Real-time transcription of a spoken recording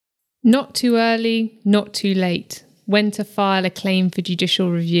Not too early, not too late. When to file a claim for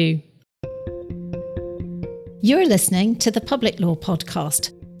judicial review. You're listening to the Public Law Podcast,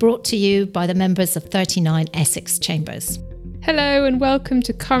 brought to you by the members of 39 Essex Chambers. Hello and welcome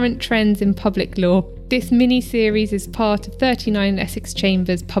to Current Trends in Public Law. This mini-series is part of 39 Essex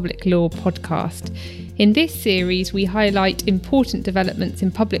Chambers Public Law Podcast. In this series, we highlight important developments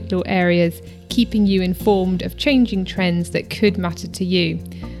in public law areas, keeping you informed of changing trends that could matter to you.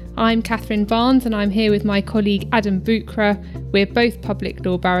 I'm Katherine Barnes and I'm here with my colleague Adam Boukraa. We're both public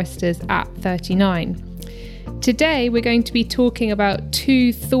law barristers at 39. Today we're going to be talking about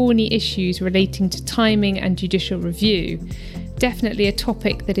two thorny issues relating to timing and judicial review. Definitely a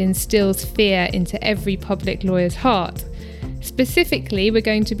topic that instills fear into every public lawyer's heart. Specifically, we're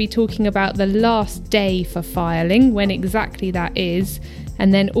going to be talking about the last day for filing, when exactly that is,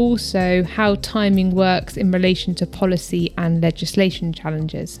 and then also how timing works in relation to policy and legislation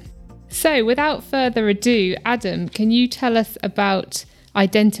challenges. So, without further ado, Adam, can you tell us about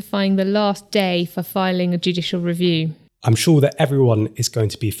identifying the last day for filing a judicial review? I'm sure that everyone is going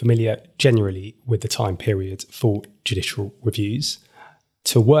to be familiar generally with the time period for judicial reviews.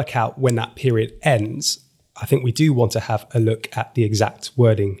 To work out when that period ends, I think we do want to have a look at the exact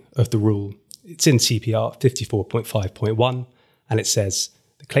wording of the rule. It's in CPR 54.5.1 and it says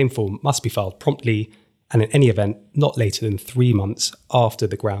the claim form must be filed promptly and in any event not later than 3 months after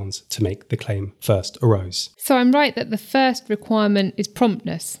the grounds to make the claim first arose. So I'm right that the first requirement is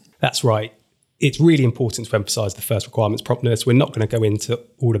promptness? That's right. It's really important to emphasise the first requirement's promptness. We're not going to go into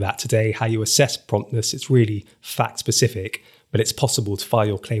all of that today, how you assess promptness. It's really fact specific, but it's possible to file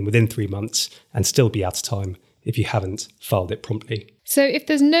your claim within 3 months and still be out of time if you haven't filed it promptly. So if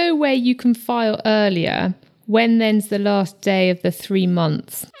there's no way you can file earlier, when then's the last day of the 3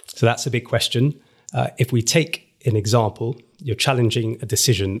 months? So that's a big question. If we take an example, you're challenging a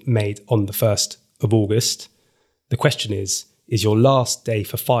decision made on the 1st of August. The question is your last day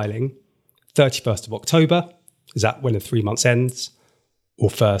for filing 31st of October? Is that when the 3 months ends? Or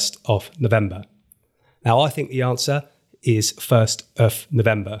 1st of November? Now, I think the answer is 1st of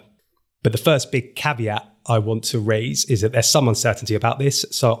November. But the first big caveat I want to raise is that there's some uncertainty about this.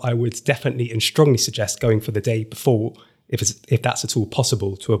 So I would definitely and strongly suggest going for the day before, if that's at all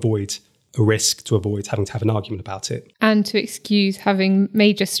possible, to avoid a risk, to avoid having to have an argument about it. And to excuse having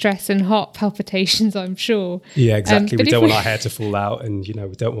major stress and heart palpitations, I'm sure. Yeah, exactly. We don't want our hair to fall out and,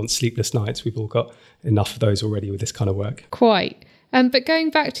 we don't want sleepless nights. We've all got enough of those already with this kind of work. Quite. But going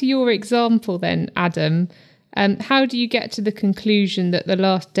back to your example then, Adam, how do you get to the conclusion that the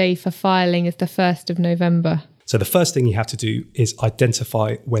last day for filing is the 1st of November? So the first thing you have to do is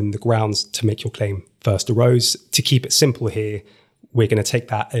identify when the grounds to make your claim first arose. To keep it simple here, we're going to take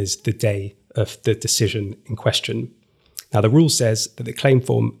that as the day of the decision in question. Now, the rule says that the claim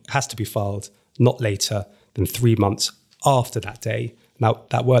form has to be filed not later than 3 months after that day. Now,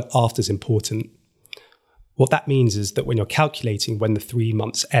 that word after is important. What that means is that when you're calculating when the 3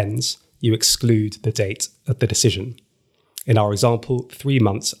 months ends, you exclude the date of the decision. In our example, 3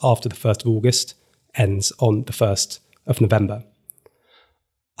 months after the 1st of August ends on the 1st of November.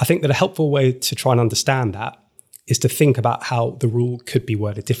 I think that a helpful way to try and understand that is to think about how the rule could be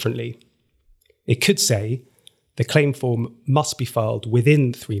worded differently. It could say the claim form must be filed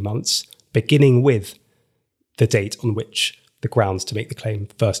within 3 months, beginning with the date on which the grounds to make the claim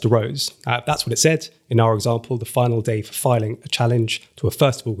first arose. That's what it said. In our example, the final day for filing a challenge to a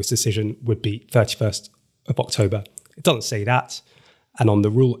 1st of August decision would be 31st of October. It doesn't say that. And on the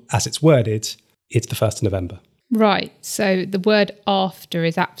rule as it's worded, it's the 1st of November. Right. So the word after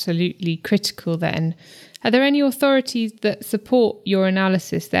is absolutely critical then. Are there any authorities that support your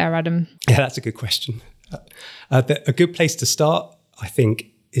analysis there, Adam? Yeah, that's a good question. A good place to start, I think,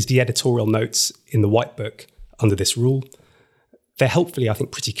 is the editorial notes in the White Book under this rule. They're helpfully, I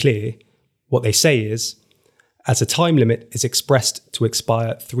think, pretty clear. What they say is, as a time limit is expressed to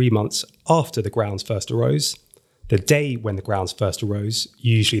expire 3 months after the grounds first arose, the day when the grounds first arose,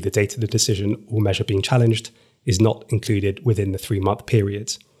 usually the date of the decision or measure being challenged, is not included within the 3-month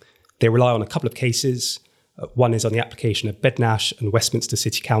period. They rely on a couple of cases. One is on the application of Bednash and Westminster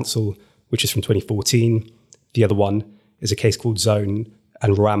City Council, which is from 2014. The other one is a case called Zone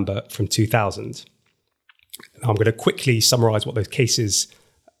and Rwamba from 2000. Now, I'm going to quickly summarise what those cases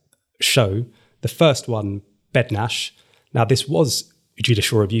show. The first one, Bednash. Now, this was a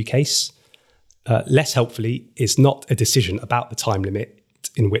judicial review case. Less helpfully, is not a decision about the time limit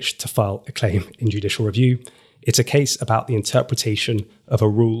in which to file a claim in judicial review. It's a case about the interpretation of a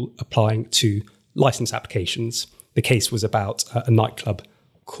rule applying to licence applications. The case was about a nightclub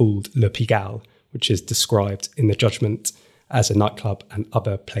called Le Pigalle, which is described in the judgment as a nightclub and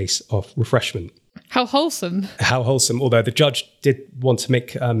other place of refreshment. How wholesome. How wholesome, although the judge did want to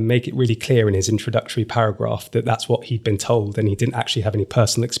make it really clear in his introductory paragraph that that's what he'd been told, and he didn't actually have any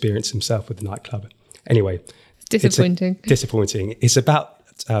personal experience himself with the nightclub. Anyway. Disappointing. Disappointing. It's about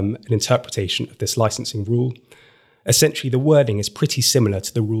an interpretation of this licensing rule. Essentially, the wording is pretty similar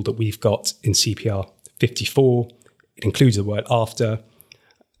to the rule that we've got in CPR 54. It includes the word after.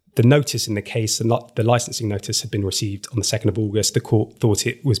 The notice in the case, the licensing notice had been received on the 2nd of August. The court thought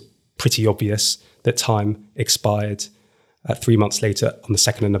it was pretty obvious that time expired 3 months later on the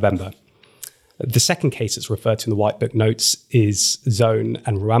 2nd of November. The second case that's referred to in the White Book notes is Zone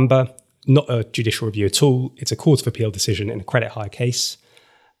and Rwanda. Not a judicial review at all. It's a Court of Appeal decision in a credit hire case.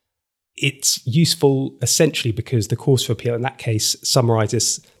 It's useful essentially because the Court of Appeal in that case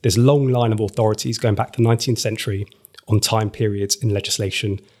summarises this long line of authorities going back to the 19th century on time periods in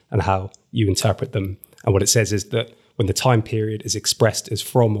legislation and how you interpret them. And what it says is that when the time period is expressed as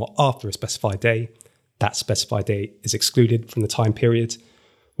from or after a specified day, that specified day is excluded from the time period.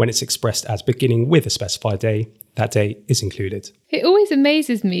 When it's expressed as beginning with a specified day, that day is included. It always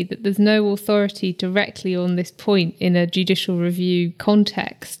amazes me that there's no authority directly on this point in a judicial review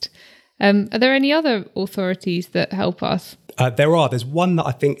context. Are there any other authorities that help us? There are. There's one that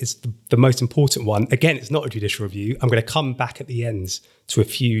I think is the most important one. Again, it's not a judicial review. I'm going to come back at the end to a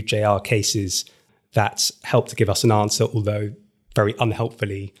few JR cases that help to give us an answer, although very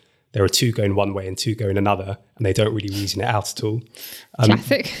unhelpfully, there are two going one way and two going another, and they don't really reason it out at all.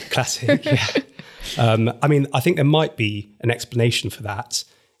 Classic, yeah. I think there might be an explanation for that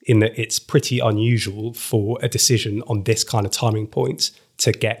in that it's pretty unusual for a decision on this kind of timing point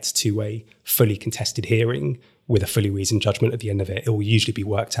to get to a fully contested hearing with a fully reasoned judgment at the end of it. It will usually be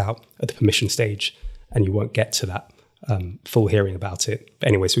worked out at the permission stage and you won't get to that full hearing about it. But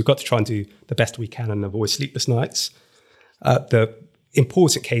anyway, so we've got to try and do the best we can and avoid sleepless nights. The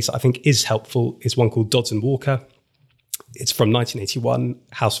important case I think is helpful is one called Dodds and Walker. It's from 1981,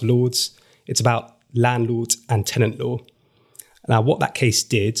 House of Lords. It's about landlord and tenant law. Now, what that case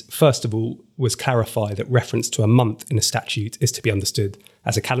did, first of all, was clarify that reference to a month in a statute is to be understood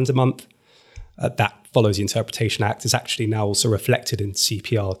as a calendar month. That follows the Interpretation Act, is actually now also reflected in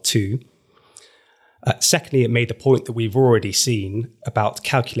CPR 2. Secondly, it made the point that we've already seen about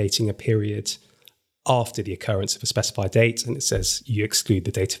calculating a period after the occurrence of a specified date, and it says you exclude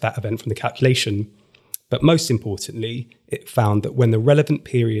the date of that event from the calculation. But most importantly, it found that when the relevant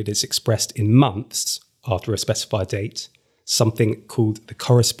period is expressed in months after a specified date, something called the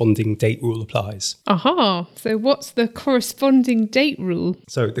corresponding date rule applies. Aha, so what's the corresponding date rule?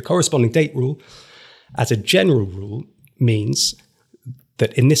 So the corresponding date rule, as a general rule, means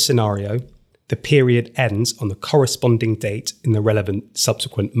that in this scenario, the period ends on the corresponding date in the relevant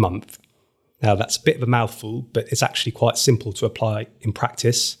subsequent month. Now, that's a bit of a mouthful, but it's actually quite simple to apply in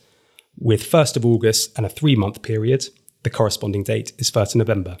practice. With 1st of August and a 3-month period, the corresponding date is 1st of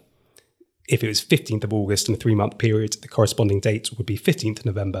November. If it was 15th of August and a 3-month period, the corresponding date would be 15th of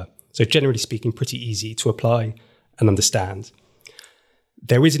November. So generally speaking, pretty easy to apply and understand.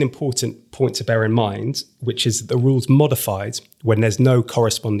 There is an important point to bear in mind, which is that the rule's modified when there's no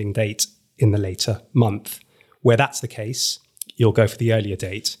corresponding date in the later month. Where that's the case, you'll go for the earlier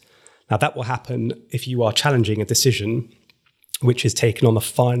date. Now, that will happen if you are challenging a decision which is taken on the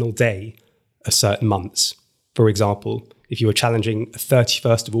final day of certain months. For example, if you were challenging a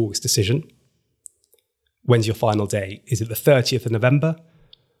 31st of August decision, when's your final day? Is it the 30th of November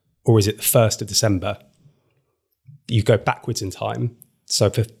or is it the 1st of December? You go backwards in time. So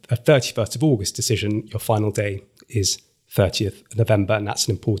for a 31st of August decision, your final day is 30th of November, and that's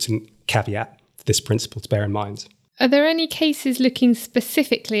an important caveat to this principle to bear in mind. Are there any cases looking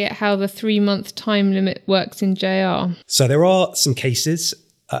specifically at how the 3-month time limit works in JR? So there are some cases.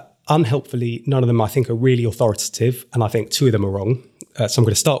 Unhelpfully, none of them I think are really authoritative, and I think 2 of them are wrong. So I'm going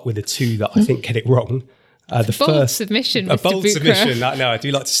to start with the 2 that I think get it wrong. The first submission, Mr. A bold Boukraa. submission. No, I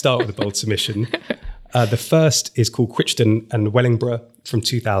do like to start with a bold submission. The first is called Crichton and Wellingborough from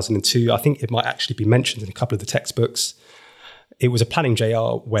 2002. I think it might actually be mentioned in a couple of the textbooks. It was a planning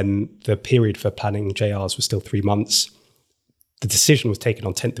JR when the period for planning JRs was still 3 months. The decision was taken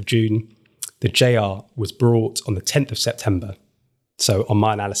on 10th of June. The JR was brought on the 10th of September. So on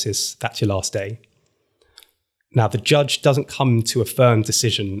my analysis, that's your last day. Now, the judge doesn't come to a firm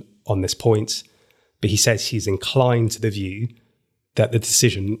decision on this point, but he says he's inclined to the view that the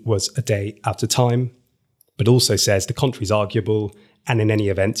decision was a day out of time, but also says the contrary is arguable, and in any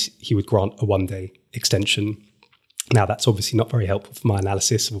event, he would grant a 1-day extension. Now, that's obviously not very helpful for my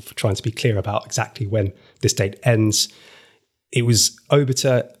analysis or for trying to be clear about exactly when this date ends. It was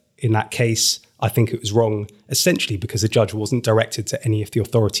obiter in that case. I think it was wrong, essentially because the judge wasn't directed to any of the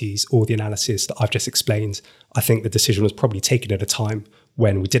authorities or the analysis that I've just explained. I think the decision was probably taken at a time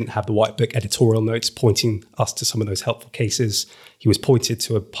when we didn't have the White Book editorial notes pointing us to some of those helpful cases. He was pointed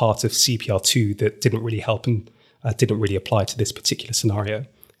to a part of CPR2 that didn't really help and didn't really apply to this particular scenario.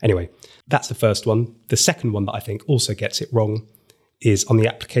 Anyway, that's the first one. The second one that I think also gets it wrong is on the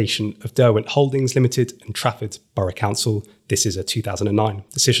application of Derwent Holdings Limited and Trafford Borough Council. This is a 2009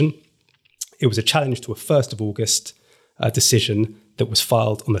 decision. It was a challenge to a 1st of August decision that was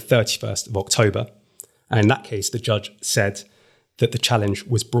filed on the 31st of October. And in that case, the judge said that the challenge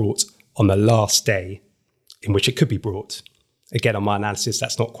was brought on the last day in which it could be brought. Again, on my analysis,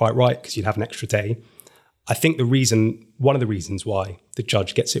 that's not quite right because you'd have an extra day. I think one of the reasons why the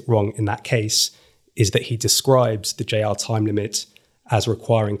judge gets it wrong in that case is that he describes the JR time limit as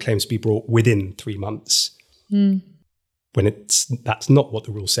requiring claims to be brought within 3 months. When that's not what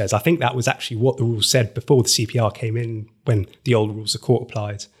the rule says. I think that was actually what the rule said before the CPR came in, when the old rules of court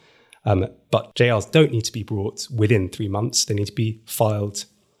applied. But JRs don't need to be brought within 3 months. They need to be filed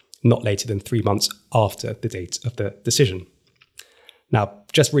not later than 3 months after the date of the decision. Now,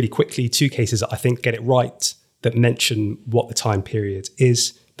 just really quickly, 2 cases that I think get it right that mention what the time period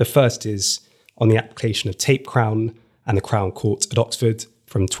is. The first is on the application of Tape Crown and the Crown Court at Oxford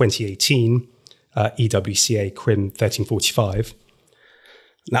from 2018, EWCA Crim 1345.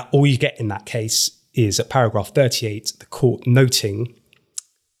 Now, all you get in that case is at paragraph 38, the court noting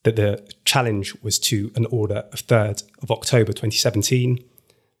that the challenge was to an order of 3rd of October 2017,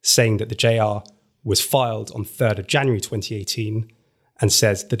 saying that the JR was filed on 3rd of January 2018 and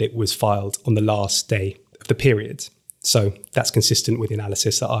says that it was filed on the last day of the period. So that's consistent with the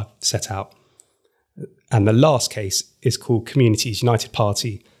analysis that I've set out. And the last case is called Communities United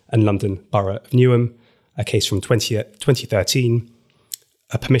Party and London Borough of Newham, a case from 2013,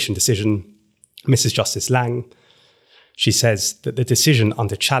 a permission decision. Mrs. Justice Lang, she says that the decision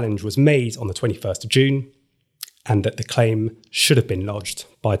under challenge was made on the 21st of June and that the claim should have been lodged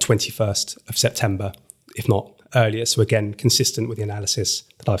by 21st of September, if not earlier. So again, consistent with the analysis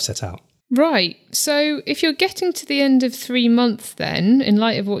that I've set out. Right. So if you're getting to the end of 3 months then, in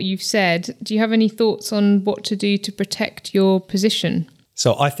light of what you've said, do you have any thoughts on what to do to protect your position?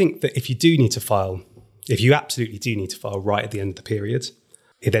 So I think that if you absolutely do need to file right at the end of the period,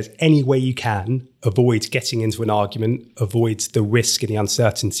 if there's any way you can avoid getting into an argument, avoid the risk and the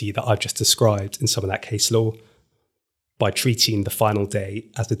uncertainty that I've just described in some of that case law, by treating the final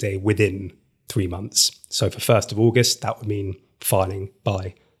day as the day within 3 months. So for 1st of August, that would mean filing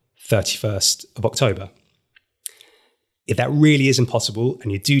by 31st of October. If that really is impossible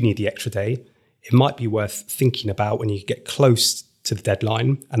and you do need the extra day, it might be worth thinking about when you get close to the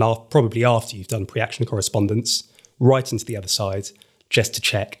deadline, and probably after you've done pre-action correspondence, writing to the other side just to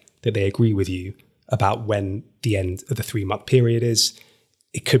check that they agree with you about when the end of the 3 month period is.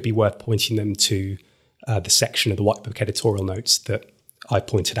 It could be worth pointing them to the section of the White Book editorial notes that I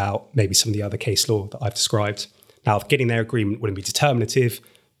pointed out, maybe some of the other case law that I've described. Now, getting their agreement wouldn't be determinative,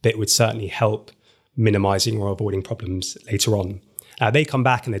 but it would certainly help minimising or avoiding problems later on. They come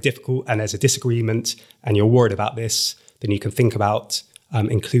back and they're difficult and there's a disagreement and you're worried about this, then you can think about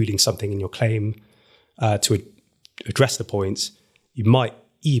including something in your claim to address the points. You might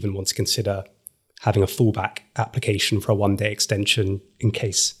even want to consider having a fallback application for a 1-day extension in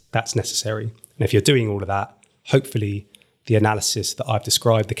case that's necessary. And if you're doing all of that, hopefully the analysis that I've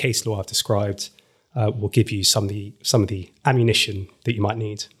described, the case law I've described, will give you some of the ammunition that you might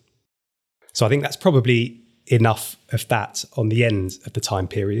need. So I think that's probably enough of that on the end of the time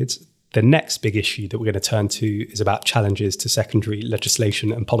period. The next big issue that we're going to turn to is about challenges to secondary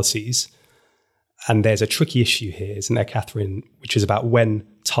legislation and policies. And there's a tricky issue here, isn't there, Katherine, which is about when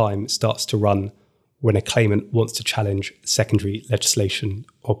time starts to run when a claimant wants to challenge secondary legislation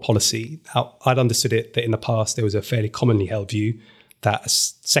or policy. Now, I'd understood it that in the past there was a fairly commonly held view that a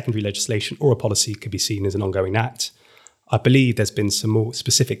secondary legislation or a policy could be seen as an ongoing act. I believe there's been some more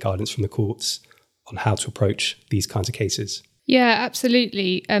specific guidance from the courts on how to approach these kinds of cases. Yeah,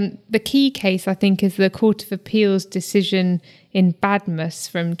 absolutely. The key case, I think, is the Court of Appeal's decision in Badmus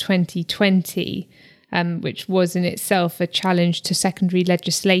from 2020, which was in itself a challenge to secondary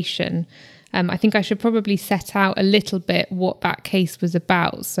legislation. I think I should probably set out a little bit what that case was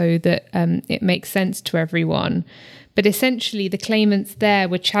about so that it makes sense to everyone. But essentially, the claimants there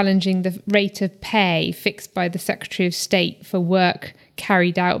were challenging the rate of pay fixed by the Secretary of State for work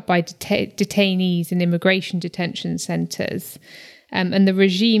carried out by detainees in immigration detention centres. And the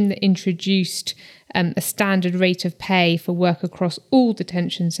regime that introduced a standard rate of pay for work across all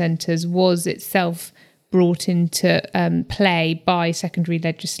detention centres was itself brought into play by secondary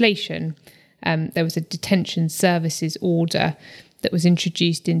legislation. There was a detention services order that was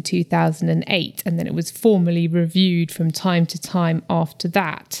introduced in 2008, and then it was formally reviewed from time to time after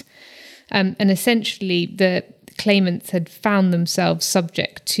that. And essentially, the claimants had found themselves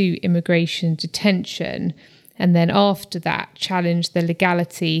subject to immigration detention, and then after that challenged the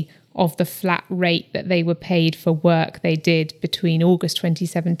legality of the flat rate that they were paid for work they did between August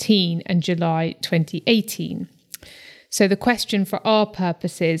 2017 and July 2018. So the question for our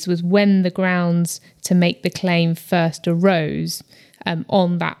purposes was when the grounds to make the claim first arose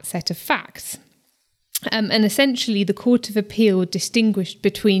on that set of facts. And essentially, the Court of Appeal distinguished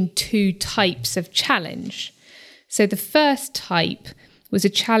between two types of challenge. So the first type was a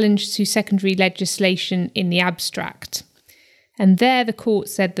challenge to secondary legislation in the abstract. And there the court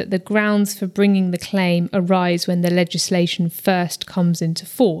said that the grounds for bringing the claim arise when the legislation first comes into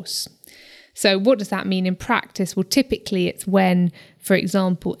force. So what does that mean in practice? Well, typically it's when, for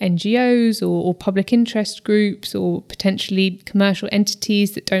example, NGOs or public interest groups or potentially commercial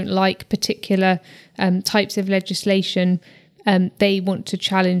entities that don't like particular types of legislation, they want to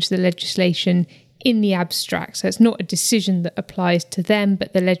challenge the legislation in the abstract. So it's not a decision that applies to them,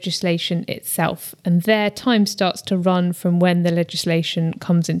 but the legislation itself. And their time starts to run from when the legislation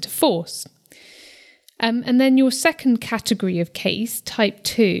comes into force. And then your second category of case, type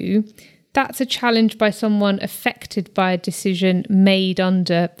 2, that's a challenge by someone affected by a decision made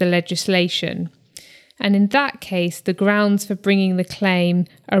under the legislation. And in that case, the grounds for bringing the claim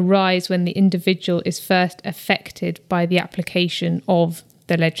arise when the individual is first affected by the application of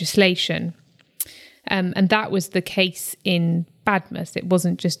the legislation. And that was the case in Badmus. It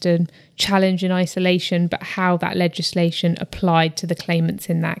wasn't just a challenge in isolation, but how that legislation applied to the claimants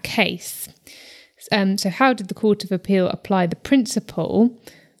in that case. So how did the Court of Appeal apply the principle?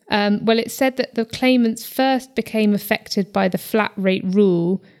 Well, it said that the claimants first became affected by the flat rate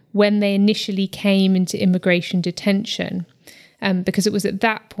rule when they initially came into immigration detention, because it was at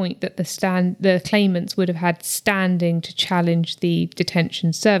that point that the claimants would have had standing to challenge the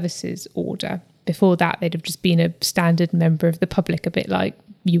detention services order. Before that, they'd have just been a standard member of the public, a bit like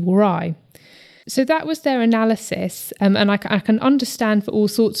you or I. So that was their analysis, and I can understand for all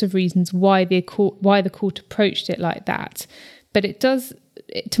sorts of reasons why the court approached it like that. But it does,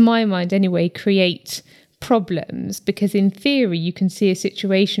 to my mind anyway, create problems, because in theory you can see a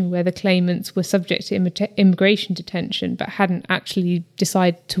situation where the claimants were subject to immigration detention but hadn't actually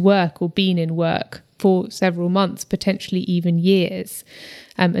decided to work or been in work for several months, potentially even years.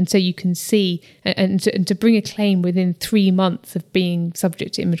 And so you can see, and to bring a claim within 3 months of being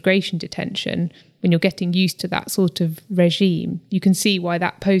subject to immigration detention, when you're getting used to that sort of regime, you can see why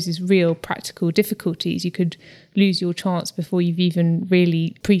that poses real practical difficulties. You could lose your chance before you've even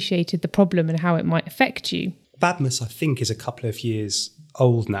really appreciated the problem and how it might affect you. Badmus, I think, is a couple of years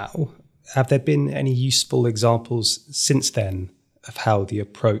old now. Have there been any useful examples since then of how the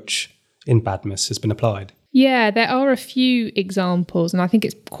approach in Badmus has been applied? Yeah, there are a few examples, and I think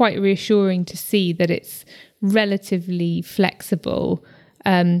it's quite reassuring to see that it's relatively flexible.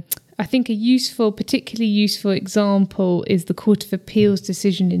 I think a particularly useful example is the Court of Appeal's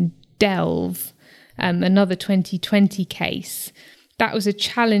decision in Delve, another 2020 case. That was a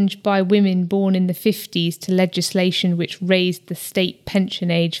challenge by women born in the 50s to legislation which raised the state pension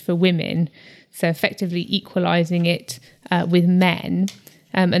age for women, so effectively equalising it with men.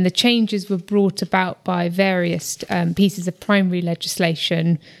 And the changes were brought about by various pieces of primary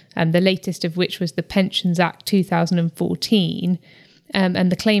legislation, the latest of which was the Pensions Act 2014.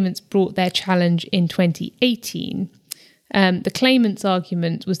 And the claimants brought their challenge in 2018. The claimants'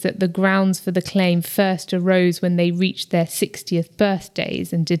 argument was that the grounds for the claim first arose when they reached their 60th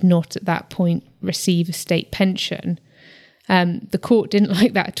birthdays and did not at that point receive a state pension. The court didn't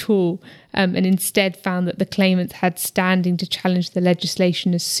like that at all, and instead found that the claimants had standing to challenge the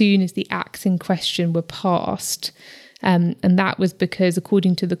legislation as soon as the acts in question were passed. And that was because,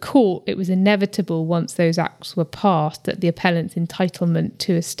 according to the court, it was inevitable once those acts were passed that the appellant's entitlement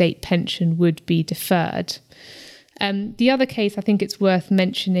to a state pension would be deferred. The other case I think it's worth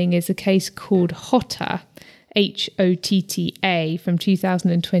mentioning is a case called Hotta, Hotta, from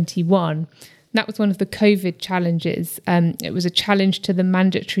 2021. That was one of the COVID challenges. It was a challenge to the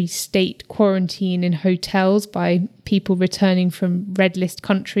mandatory state quarantine in hotels by people returning from red list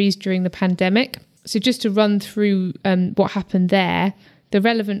countries during the pandemic. So just to run through what happened there, the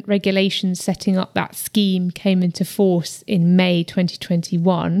relevant regulations setting up that scheme came into force in May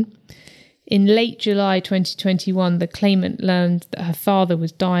 2021. In late July 2021, the claimant learned that her father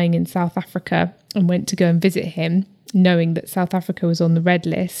was dying in South Africa and went to go and visit him, knowing that South Africa was on the red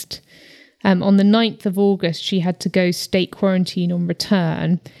list. On the 9th of August, she had to go state quarantine on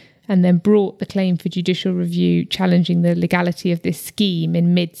return. and then brought the claim for judicial review challenging the legality of this scheme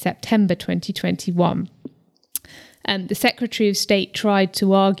in mid-September 2021. The Secretary of State tried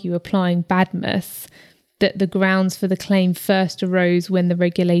to argue, applying Badmus, that the grounds for the claim first arose when the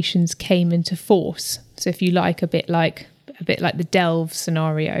regulations came into force. So if you like, a bit like the Delve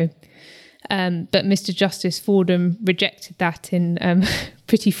scenario. But Mr. Justice Fordham rejected that in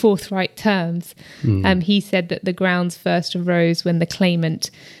pretty forthright terms. He said that the grounds first arose when the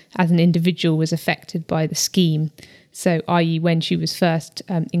claimant as an individual was affected by the scheme. So i.e. when she was first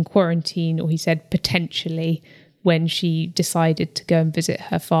in quarantine, or he said potentially when she decided to go and visit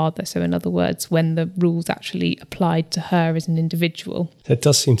her father. So in other words, when the rules actually applied to her as an individual. It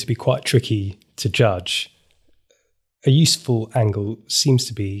does seem to be quite tricky to judge. A useful angle seems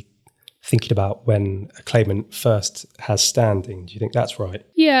to be thinking about when a claimant first has standing. Do you think that's right?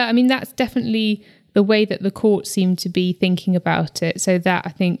 Yeah, I mean, that's definitely the way that the court seemed to be thinking about it. So that, I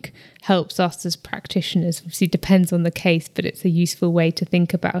think, helps us as practitioners. Obviously, depends on the case, but it's a useful way to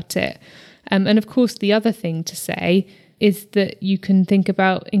think about it. And of course, the other thing to say is that you can think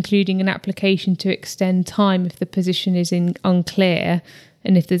about including an application to extend time if the position is unclear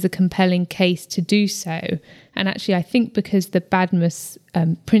and if there's a compelling case to do so. And actually, I think because the Badmus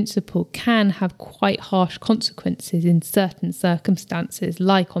principle can have quite harsh consequences in certain circumstances,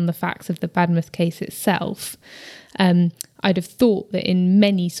 like on the facts of the Badmus case itself, I'd have thought that in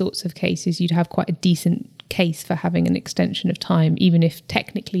many sorts of cases, you'd have quite a decent case for having an extension of time, even if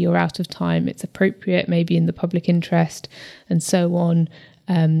technically you're out of time, it's appropriate, maybe in the public interest and so on.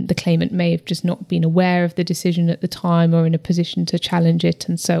 The claimant may have just not been aware of the decision at the time or in a position to challenge it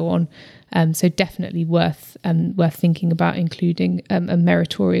and so on. So definitely worth thinking about including a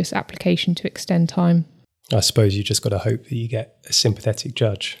meritorious application to extend time. I suppose you just got to hope that you get a sympathetic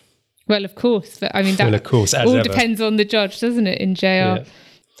judge. Well, of course. But I mean, that all depends on the judge, doesn't it, in JR? Yeah.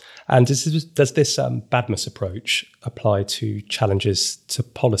 And does this Badmus approach apply to challenges to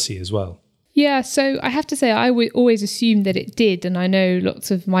policy as well? Yeah, so I have to say I would always assume that it did, and I know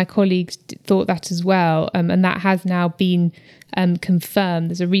lots of my colleagues thought that as well, and that has now been confirmed.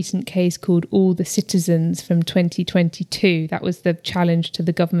 There's a recent case called All the Citizens from 2022. That was the challenge to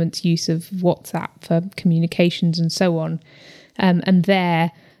the government's use of WhatsApp for communications and so on. And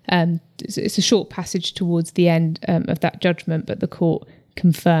there, it's a short passage towards the end of that judgment, but the court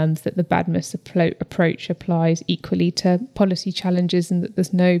confirms that the Badmus approach applies equally to policy challenges and that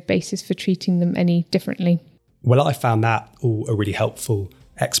there's no basis for treating them any differently. Well, I found that all a really helpful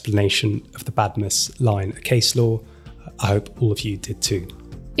explanation of the Badmus line of case law. I hope all of you did too.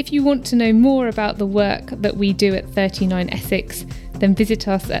 If you want to know more about the work that we do at 39 Essex, then visit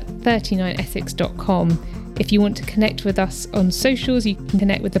us at 39essex.com. If you want to connect with us on socials, you can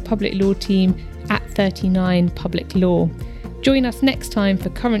connect with the Public Law team at 39 Public Law. Join us next time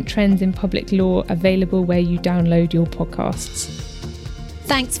for Current Trends in Public Law, available where you download your podcasts.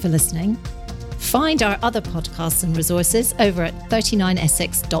 Thanks for listening. Find our other podcasts and resources over at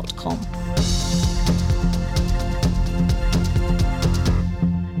 39essex.com.